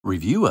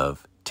Review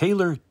of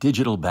Taylor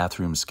Digital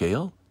Bathroom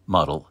Scale,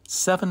 Model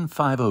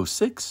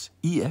 7506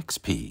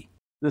 EXP.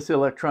 This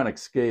electronic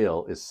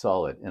scale is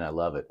solid and I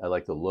love it. I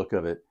like the look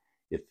of it.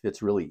 It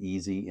fits really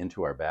easy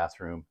into our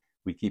bathroom.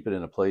 We keep it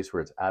in a place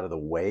where it's out of the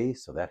way,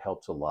 so that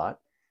helps a lot.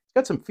 It's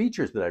got some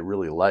features that I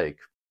really like.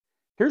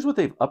 Here's what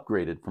they've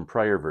upgraded from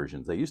prior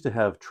versions. They used to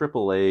have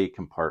AAA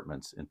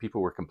compartments and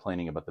people were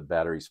complaining about the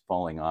batteries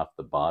falling off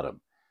the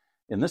bottom.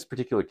 In this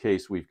particular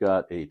case, we've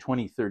got a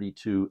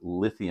 2032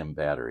 lithium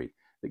battery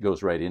that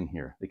goes right in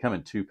here. They come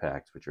in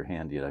 2-packs, which are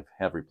handy, and I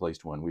have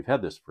replaced one. We've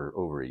had this for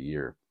over a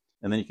year.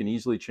 And then you can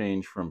easily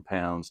change from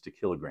pounds to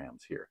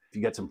kilograms here. If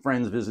you got some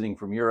friends visiting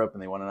from Europe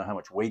and they want to know how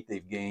much weight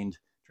they've gained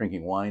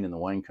drinking wine in the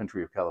wine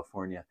country of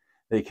California,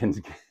 they can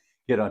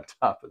get on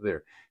top of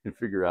there and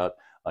figure out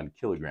on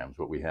kilograms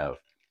what we have.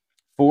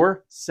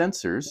 4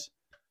 sensors.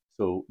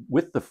 So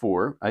with the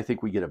 4, I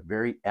think we get a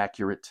very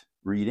accurate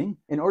reading.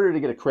 In order to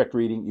get a correct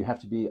reading, you have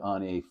to be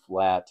on a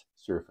flat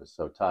surface.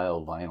 So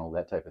tile, vinyl,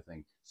 that type of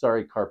thing.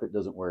 Sorry, carpet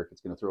doesn't work.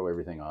 It's going to throw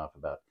everything off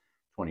about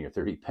 20 or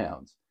 30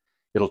 pounds.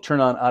 It'll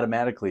turn on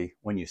automatically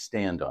when you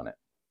stand on it.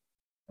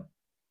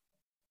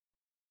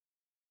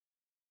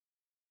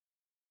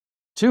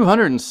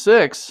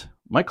 206.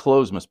 My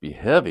clothes must be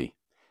heavy.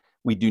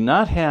 We do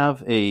not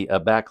have a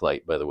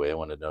backlight, by the way, I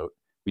want to note.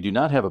 We do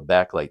not have a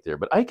backlight there,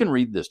 but I can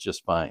read this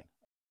just fine.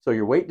 So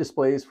your weight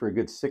displays for a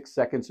good 6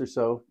 seconds or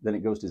so, then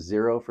it goes to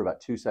 0 for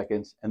about 2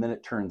 seconds, and then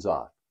it turns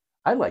off.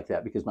 I like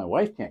that because my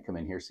wife can't come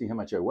in here, see how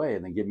much I weigh,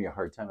 and then give me a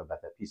hard time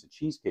about that piece of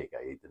cheesecake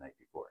I ate the night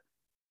before.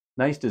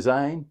 Nice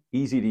design,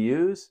 easy to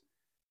use,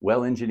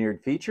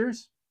 well-engineered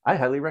features. I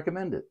highly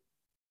recommend it.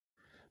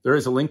 There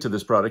is a link to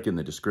this product in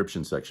the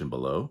description section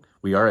below.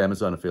 We are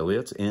Amazon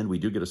affiliates, and we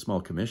do get a small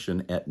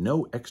commission at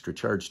no extra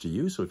charge to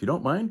you, so if you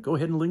don't mind, go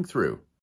ahead and link through.